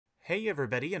Hey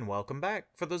everybody and welcome back.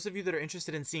 For those of you that are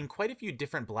interested in seeing quite a few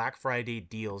different Black Friday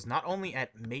deals, not only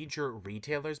at major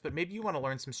retailers, but maybe you want to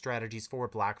learn some strategies for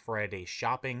Black Friday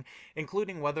shopping,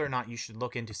 including whether or not you should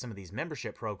look into some of these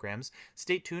membership programs,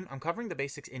 stay tuned. I'm covering the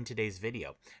basics in today's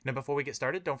video. Now before we get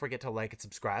started, don't forget to like and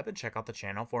subscribe and check out the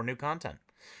channel for new content.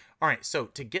 Alright, so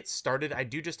to get started, I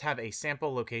do just have a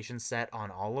sample location set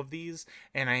on all of these,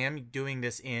 and I am doing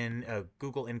this in a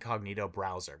Google Incognito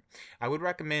browser. I would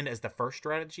recommend as the first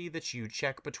strategy that you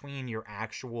check between your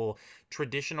actual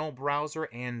traditional browser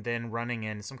and then running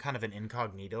in some kind of an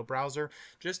incognito browser,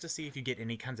 just to see if you get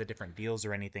any kinds of different deals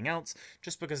or anything else,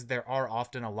 just because there are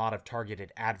often a lot of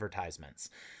targeted advertisements.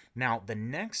 Now, the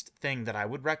next thing that I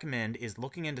would recommend is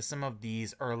looking into some of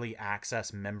these early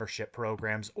access membership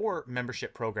programs or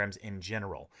membership programs in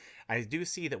general. I do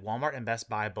see that Walmart and Best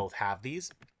Buy both have these.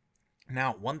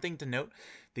 Now, one thing to note,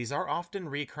 these are often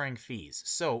recurring fees.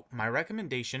 So my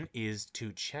recommendation is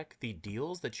to check the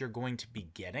deals that you're going to be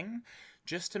getting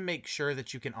just to make sure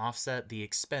that you can offset the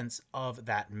expense of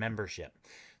that membership.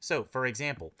 So, for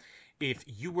example, if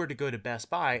you were to go to Best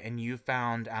Buy and you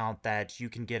found out that you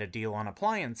can get a deal on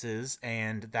appliances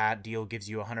and that deal gives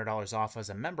you $100 off as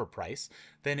a member price,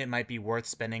 then it might be worth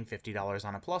spending $50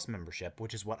 on a Plus membership,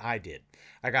 which is what I did.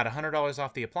 I got $100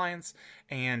 off the appliance,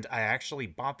 and I actually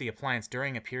bought the appliance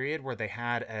during a period where they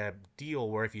had a deal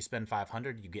where if you spend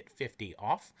 $500, you get $50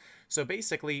 off. So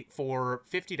basically, for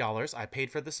 $50, I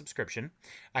paid for the subscription.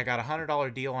 I got a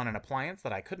 $100 deal on an appliance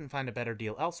that I couldn't find a better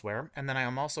deal elsewhere, and then I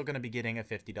am also going to be getting a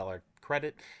 $50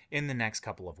 credit in the next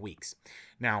couple of weeks.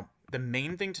 Now, the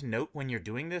main thing to note when you're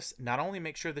doing this, not only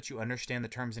make sure that you understand the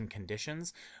terms and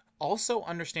conditions, also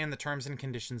understand the terms and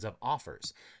conditions of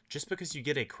offers. Just because you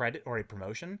get a credit or a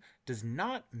promotion does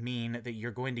not mean that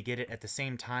you're going to get it at the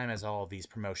same time as all of these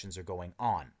promotions are going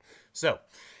on. So,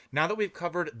 now that we've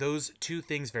covered those two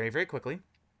things very, very quickly,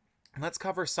 let's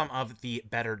cover some of the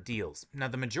better deals. Now,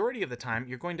 the majority of the time,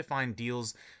 you're going to find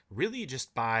deals really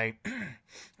just by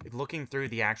looking through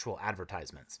the actual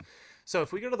advertisements. So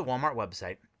if we go to the Walmart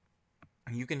website,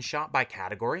 you can shop by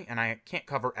category, and I can't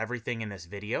cover everything in this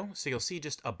video, so you'll see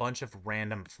just a bunch of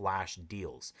random flash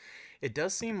deals. It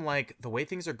does seem like the way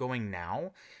things are going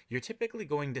now, you're typically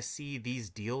going to see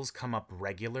these deals come up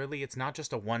regularly. It's not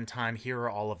just a one-time, here are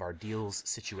all of our deals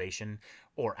situation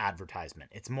or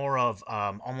advertisement. It's more of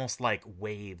almost like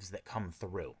waves that come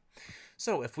through.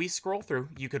 So if we scroll through,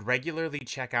 you could regularly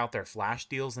check out their flash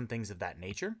deals and things of that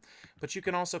nature, but you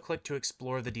can also click to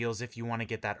explore the deals if you want to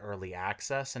get that early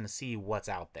access and see what's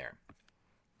out there.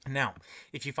 Now,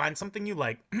 if you find something you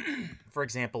like, for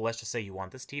example, let's just say you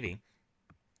want this TV,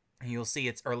 you'll see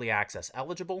it's early access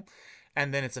eligible,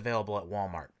 and then it's available at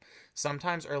Walmart.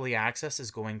 Sometimes early access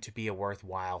is going to be a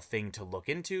worthwhile thing to look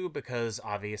into because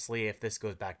obviously if this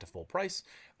goes back to full price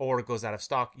or it goes out of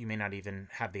stock, you may not even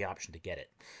have the option to get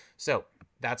it. So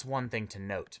that's one thing to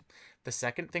note. The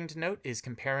second thing to note is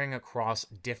comparing across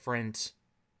different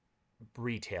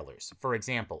retailers. For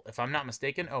example, if I'm not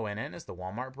mistaken, ONN is the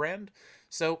Walmart brand.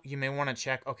 So you may want to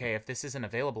check, okay, if this isn't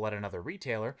available at another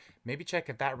retailer, maybe check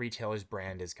if that retailer's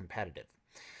brand is competitive.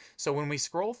 So when we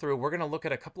scroll through, we're going to look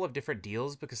at a couple of different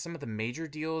deals because some of the major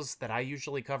deals that I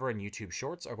usually cover in YouTube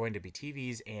Shorts are going to be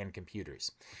TVs and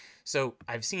computers. So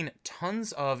I've seen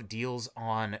tons of deals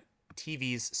on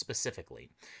TVs specifically.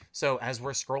 So as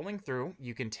we're scrolling through,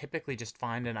 you can typically just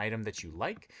find an item that you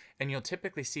like, and you'll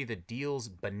typically see the deals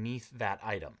beneath that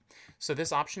item. So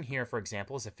this option here, for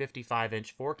example, is a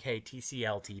 55-inch 4K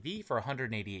TCL TV for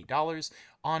 $188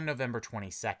 on November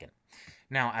 22nd.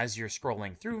 Now, as you're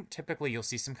scrolling through, typically you'll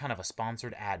see some kind of a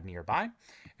sponsored ad nearby,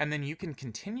 and then you can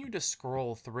continue to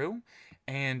scroll through,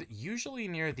 and usually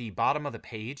near the bottom of the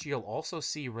page, you'll also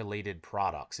see related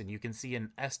products, and you can see an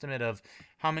estimate of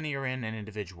how many are in an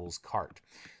individual's cart.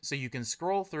 So you can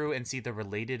scroll through and see the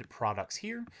related products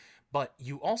here, but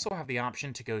you also have the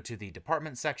option to go to the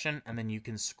department section, and then you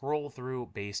can scroll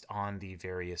through based on the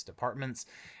various departments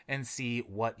and see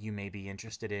what you may be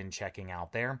interested in checking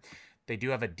out there. They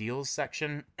do have a deals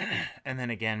section, and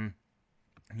then again,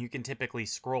 you can typically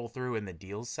scroll through in the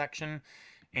deals section,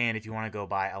 and if you want to go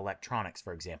buy electronics,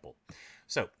 for example.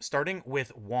 So, starting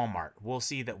with Walmart, we'll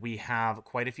see that we have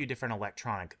quite a few different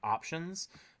electronic options.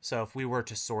 So if we were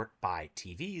to sort by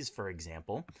TVs, for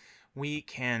example, we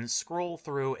can scroll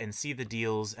through and see the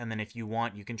deals, and then if you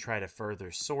want, you can try to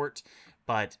further sort,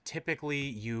 but typically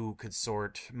you could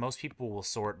sort, most people will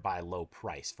sort by low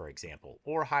price, for example,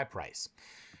 or high price.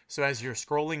 So as you're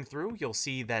scrolling through, you'll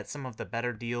see that some of the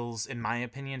better deals, in my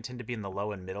opinion, tend to be in the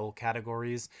low and middle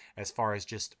categories as far as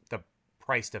just the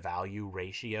price to value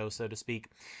ratio, so to speak.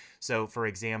 So for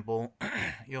example,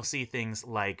 you'll see things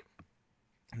like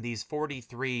these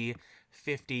 43,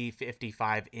 50,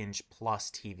 55-inch plus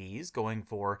TVs going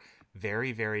for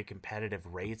very, very competitive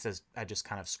rates as I just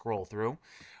kind of scroll through.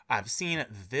 I've seen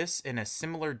this in a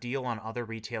similar deal on other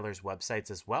retailers'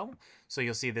 websites as well. So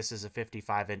you'll see this is a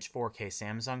 55-inch 4K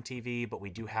Samsung TV, but we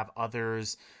do have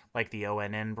others like the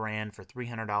ONN brand. For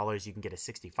 $300, you can get a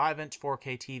 65-inch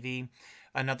 4K TV.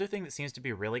 Another thing that seems to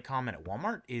be really common at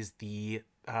Walmart is the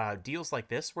deals like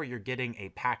this where you're getting a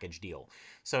package deal.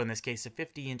 So in this case, a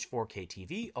 50-inch 4K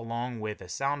TV along with a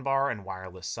soundbar and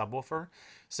wireless subwoofer.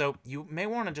 So you may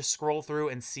want to just scroll through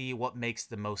and see what makes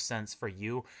the most sense for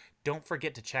you. Don't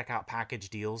forget to check out package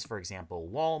deals, for example,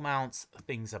 wall mounts,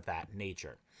 things of that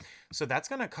nature. So that's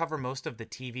going to cover most of the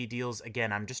TV deals.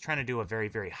 Again, I'm just trying to do a very,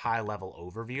 very high level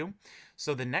overview.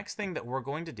 So the next thing that we're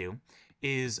going to do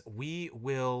is we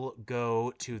will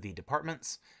go to the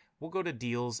departments, we'll go to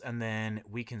deals, and then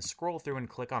we can scroll through and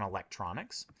click on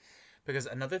electronics. Because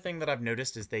another thing that I've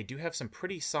noticed is they do have some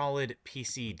pretty solid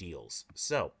PC deals.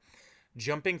 So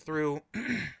jumping through,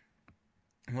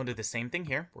 we'll do the same thing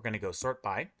here. We're going to go sort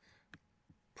by,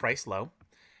 price low,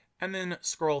 and then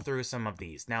scroll through some of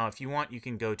these. Now, if you want, you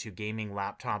can go to gaming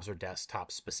laptops or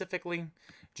desktops specifically.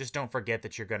 Just don't forget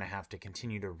that you're going to have to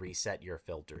continue to reset your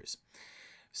filters.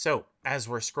 So as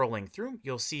we're scrolling through,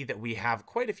 you'll see that we have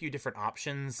quite a few different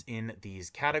options in these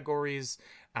categories.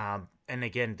 And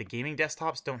again, the gaming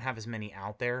desktops don't have as many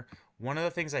out there. One of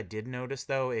the things I did notice,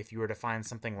 though, if you were to find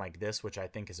something like this, which I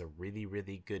think is a really,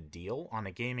 really good deal on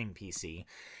a gaming PC,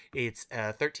 it's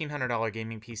a $1,300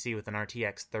 gaming PC with an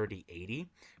RTX 3080,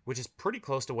 which is pretty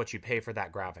close to what you pay for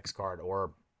that graphics card,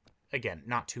 or, again,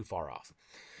 not too far off.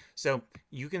 So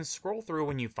you can scroll through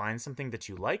when you find something that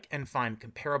you like and find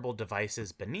comparable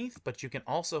devices beneath, but you can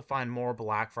also find more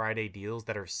Black Friday deals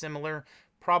that are similar,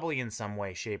 probably in some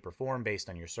way, shape, or form based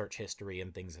on your search history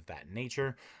and things of that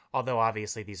nature, although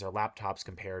obviously these are laptops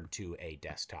compared to a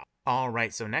desktop. All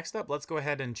right, so next up, let's go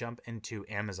ahead and jump into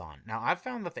Amazon. Now, I've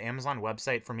found that the Amazon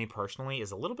website for me personally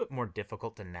is a little bit more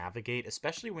difficult to navigate,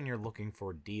 especially when you're looking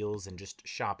for deals and just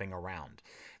shopping around.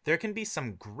 There can be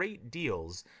some great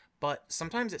deals, but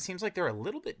sometimes it seems like they're a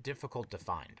little bit difficult to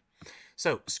find.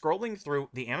 So scrolling through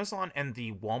the Amazon and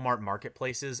the Walmart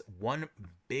marketplaces, one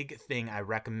big thing I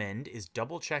recommend is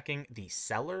double checking the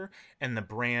seller and the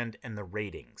brand and the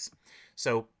ratings.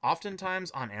 So oftentimes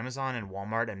on Amazon and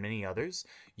Walmart and many others,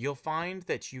 you'll find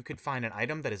that you could find an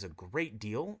item that is a great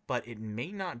deal, but it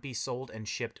may not be sold and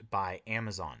shipped by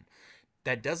Amazon.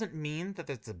 That doesn't mean that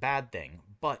that's a bad thing,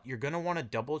 but you're going to want to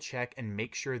double check and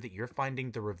make sure that you're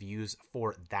finding the reviews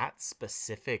for that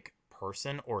specific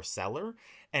person or seller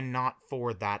and not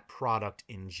for that product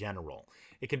in general.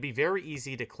 It can be very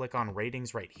easy to click on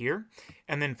ratings right here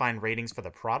and then find ratings for the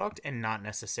product and not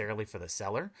necessarily for the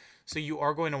seller. So you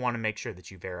are going to want to make sure that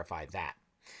you verify that.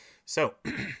 So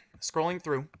scrolling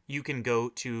through, you can go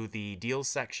to the deals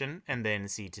section and then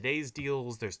see today's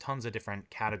deals. There's tons of different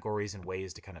categories and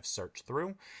ways to kind of search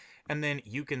through. And then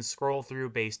you can scroll through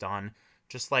based on,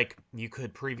 just like you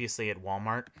could previously at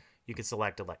Walmart, you could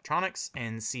select electronics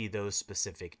and see those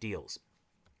specific deals.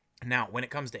 Now, when it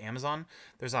comes to Amazon,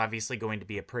 there's obviously going to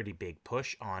be a pretty big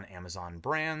push on Amazon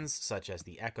brands, such as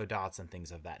the Echo Dots and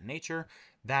things of that nature.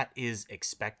 That is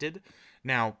expected.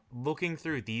 Now, looking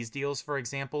through these deals, for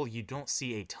example, you don't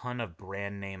see a ton of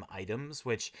brand name items,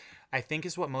 which I think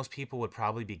is what most people would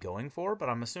probably be going for, but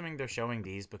I'm assuming they're showing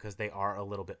these because they are a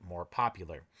little bit more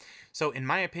popular. So in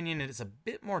my opinion, it is a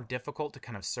bit more difficult to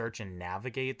kind of search and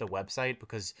navigate the website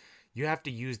because you have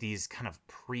to use these kind of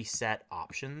preset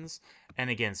options. And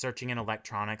again, searching in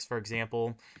electronics, for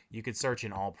example, you could search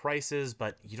in all prices,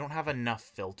 but you don't have enough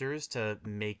filters to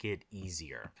make it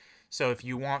easier. So if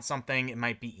you want something, it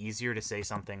might be easier to say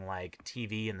something like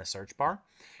TV in the search bar,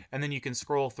 and then you can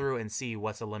scroll through and see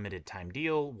what's a limited time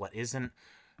deal, what isn't,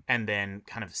 and then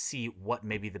kind of see what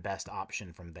may be the best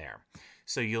option from there.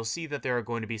 So you'll see that there are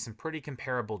going to be some pretty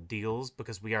comparable deals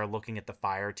because we are looking at the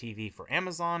Fire TV for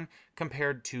Amazon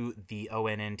compared to the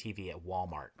ONN TV at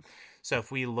Walmart. So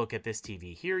if we look at this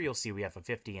TV here, you'll see we have a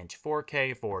 50-inch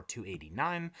 4K for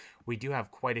 $289. We do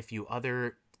have quite a few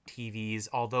other TVs,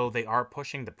 although they are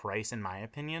pushing the price in my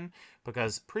opinion,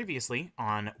 because previously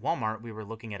on Walmart we were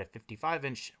looking at a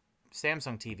 55-inch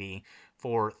Samsung TV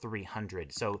for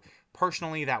 $300. So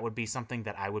personally, that would be something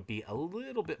that I would be a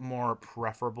little bit more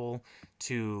preferable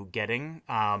to getting.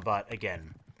 But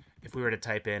again, if we were to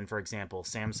type in, for example,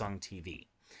 Samsung TV,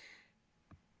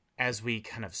 as we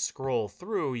kind of scroll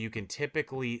through, you can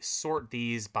typically sort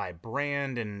these by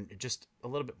brand and just a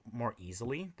little bit more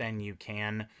easily than you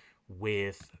can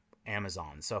with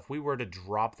Amazon. So if we were to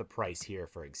drop the price here,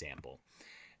 for example,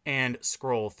 and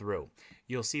scroll through.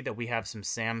 You'll see that we have some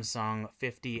Samsung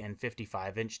 50 and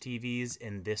 55-inch TVs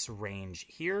in this range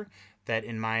here that,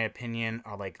 in my opinion,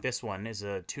 are like this one is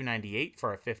a $298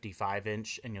 for a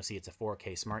 55-inch, and you'll see it's a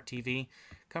 4K smart TV,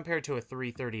 compared to a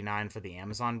 $339 for the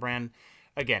Amazon brand.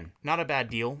 Again, not a bad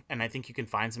deal, and I think you can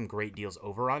find some great deals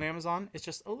over on Amazon. It's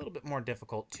just a little bit more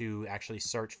difficult to actually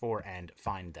search for and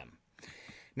find them.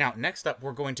 Now, next up,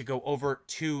 we're going to go over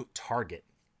to Target.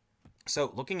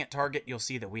 So looking at Target, you'll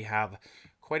see that we have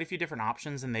quite a few different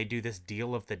options, and they do this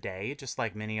deal of the day, just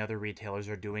like many other retailers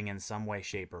are doing in some way,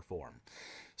 shape, or form.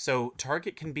 So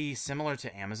Target can be similar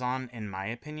to Amazon, in my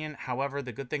opinion. However,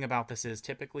 the good thing about this is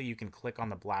typically you can click on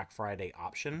the Black Friday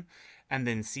option and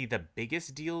then see the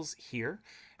biggest deals here.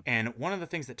 And one of the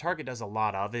things that Target does a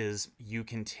lot of is you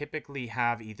can typically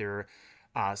have either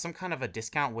some kind of a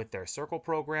discount with their Circle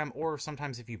program, or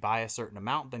sometimes if you buy a certain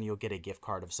amount, then you'll get a gift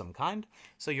card of some kind.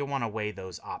 So you'll want to weigh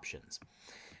those options.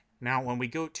 Now, when we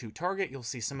go to Target, you'll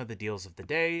see some of the deals of the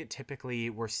day.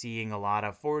 Typically, we're seeing a lot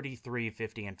of 43,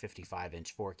 50, and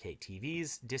 55-inch 4K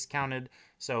TVs discounted,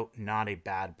 so not a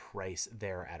bad price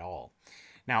there at all.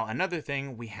 Now, another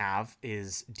thing we have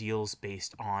is deals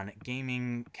based on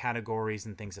gaming categories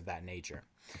and things of that nature.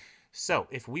 So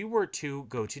if we were to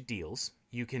go to deals,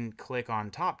 you can click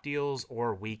on top deals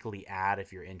or weekly ad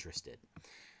if you're interested.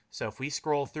 So if we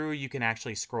scroll through, you can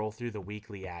actually scroll through the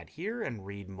weekly ad here and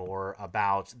read more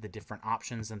about the different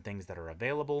options and things that are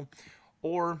available.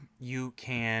 Or you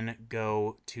can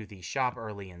go to the shop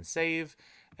early and save.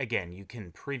 Again, you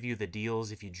can preview the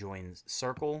deals if you join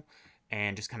Circle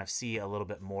and just kind of see a little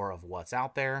bit more of what's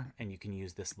out there. And you can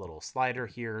use this little slider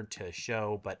here to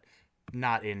show, but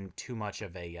not in too much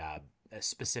of a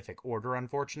specific order,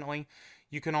 unfortunately.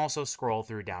 You can also scroll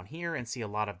through down here and see a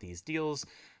lot of these deals,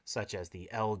 such as the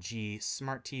LG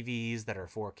smart TVs that are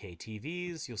 4K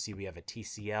TVs. You'll see we have a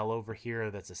TCL over here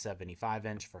that's a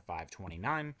 75-inch for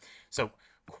 $529. So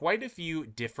quite a few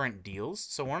different deals.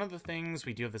 So one of the things,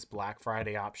 we do have this Black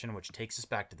Friday option, which takes us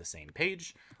back to the same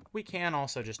page. We can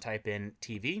also just type in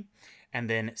TV and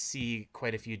then see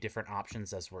quite a few different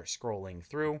options as we're scrolling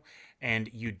through. And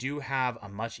you do have a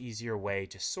much easier way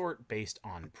to sort based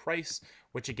on price,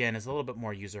 which again is a little bit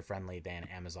more user-friendly than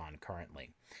Amazon currently.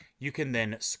 You can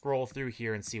then scroll through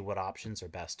here and see what options are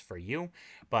best for you,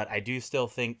 but I do still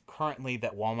think currently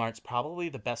that Walmart's probably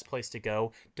the best place to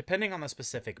go, depending on the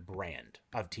specific brand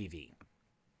of TV.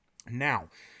 Now,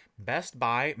 Best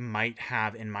Buy might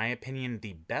have, in my opinion,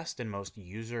 the best and most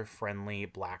user-friendly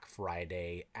Black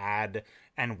Friday ad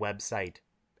and website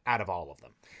out of all of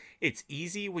them. It's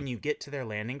easy when you get to their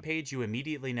landing page, you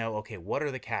immediately know, okay, what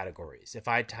are the categories? If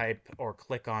I type or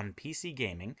click on PC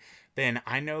gaming, then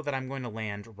I know that I'm going to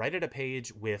land right at a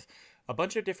page with a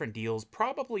bunch of different deals,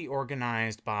 probably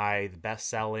organized by the best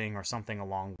selling or something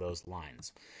along those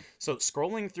lines. So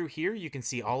scrolling through here, you can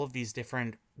see all of these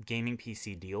different gaming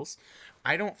PC deals.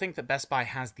 I don't think that Best Buy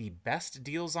has the best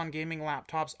deals on gaming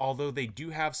laptops, although they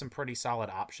do have some pretty solid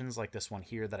options like this one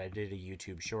here that I did a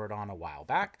YouTube short on a while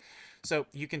back. So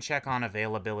you can check on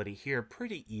availability here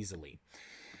pretty easily.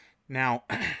 Now,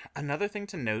 another thing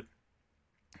to note,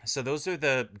 so those are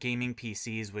the gaming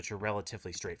PCs, which are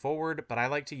relatively straightforward, but I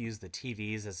like to use the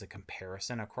TVs as a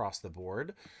comparison across the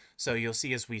board. So you'll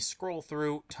see as we scroll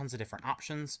through tons of different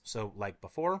options. So like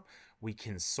before, we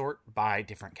can sort by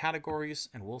different categories,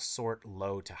 and we'll sort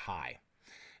low to high.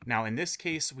 Now, in this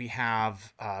case, we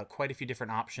have quite a few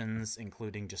different options,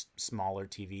 including just smaller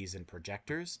TVs and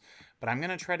projectors. But I'm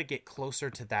going to try to get closer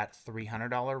to that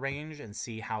 $300 range and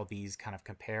see how these kind of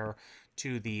compare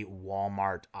to the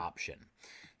Walmart option.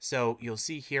 So you'll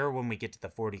see here when we get to the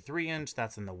 43-inch,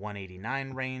 that's in the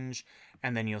 $189 range.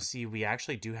 And then you'll see we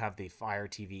actually do have the Fire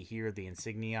TV here, the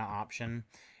Insignia option.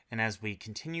 And as we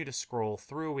continue to scroll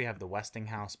through, we have the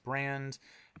Westinghouse brand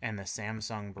and the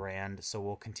Samsung brand. So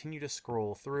we'll continue to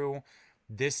scroll through.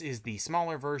 This is the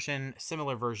smaller version,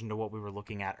 similar version to what we were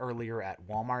looking at earlier at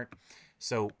Walmart.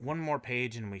 So one more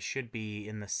page and we should be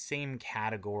in the same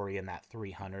category in that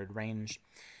 300 range.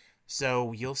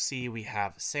 So you'll see we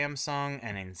have Samsung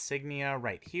and Insignia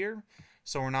right here.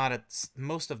 So we're not at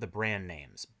most of the brand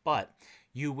names, but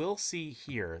you will see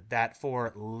here that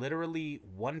for literally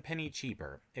 1 penny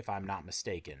cheaper, if I'm not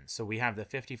mistaken. So we have the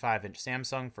 55-inch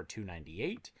Samsung for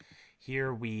 $298.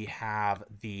 Here we have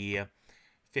the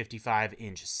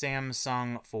 55-inch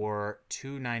Samsung for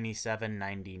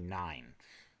 $297.99.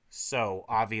 So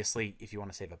obviously, if you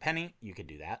want to save a penny, you could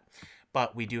do that.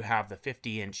 but we do have the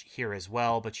 50-inch here as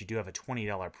well, but you do have a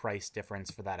 $20 price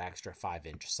difference for that extra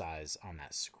 5-inch size on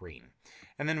that screen.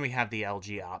 And then we have the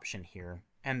LG option here.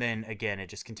 And then again, it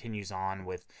just continues on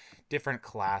with different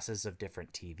classes of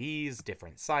different TVs,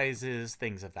 different sizes,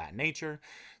 things of that nature.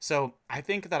 So I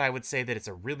think that I would say that it's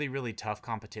a really, really tough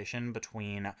competition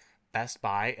between Best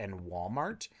Buy and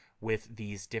Walmart with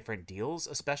these different deals,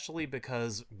 especially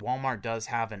because Walmart does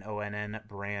have an ONN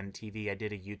brand TV. I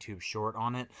did a YouTube short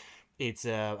on it. It's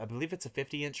I believe it's a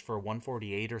 50-inch for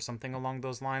 $148 or something along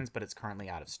those lines, but it's currently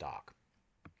out of stock.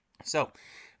 So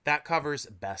that covers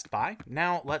Best Buy.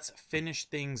 Now let's finish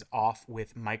things off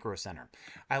with Micro Center.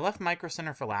 I left Micro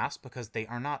Center for last because they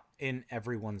are not in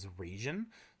everyone's region.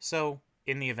 So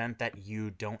in the event that you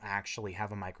don't actually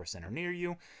have a Micro Center near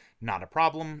you, not a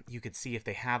problem. You could see if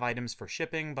they have items for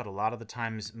shipping, but a lot of the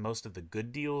times, most of the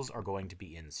good deals are going to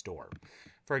be in store.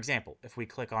 For example, if we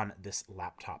click on this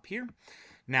laptop here,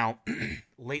 now,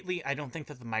 lately, I don't think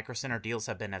that the Micro Center deals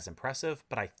have been as impressive,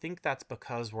 but I think that's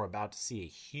because we're about to see a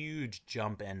huge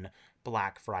jump in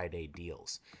Black Friday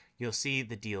deals. You'll see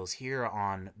the deals here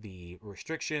on the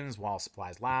restrictions, while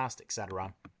supplies last,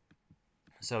 etc.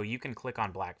 So you can click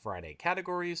on Black Friday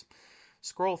categories,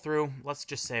 scroll through, let's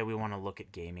just say we want to look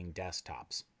at gaming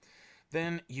desktops.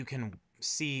 Then you can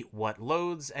see what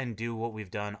loads and do what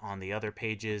we've done on the other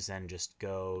pages and just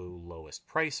go lowest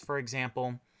price, for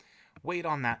example. Wait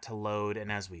on that to load, and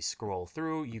as we scroll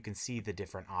through, you can see the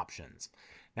different options.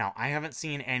 Now, I haven't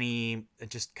seen any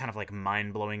just kind of like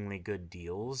mind-blowingly good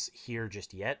deals here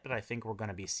just yet, but I think we're going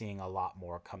to be seeing a lot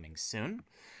more coming soon.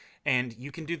 And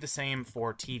you can do the same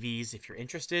for TVs if you're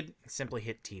interested. Simply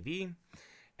hit TV,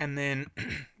 and then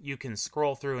you can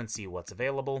scroll through and see what's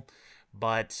available.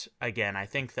 But again, I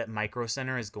think that Micro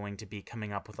Center is going to be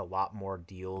coming up with a lot more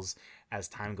deals as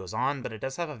time goes on, but it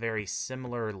does have a very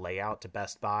similar layout to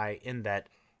Best Buy in that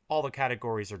all the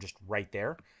categories are just right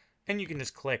there, and you can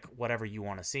just click whatever you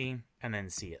want to see and then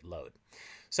see it load.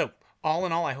 So all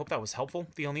in all, I hope that was helpful.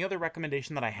 The only other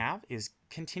recommendation that I have is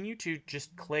continue to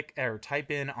just click or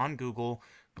type in on Google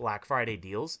Black Friday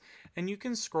deals, and you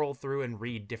can scroll through and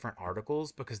read different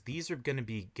articles because these are going to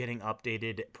be getting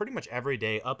updated pretty much every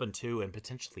day up until and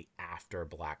potentially after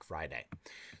Black Friday.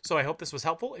 So I hope this was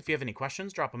helpful. If you have any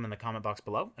questions, drop them in the comment box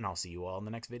below, and I'll see you all in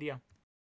the next video.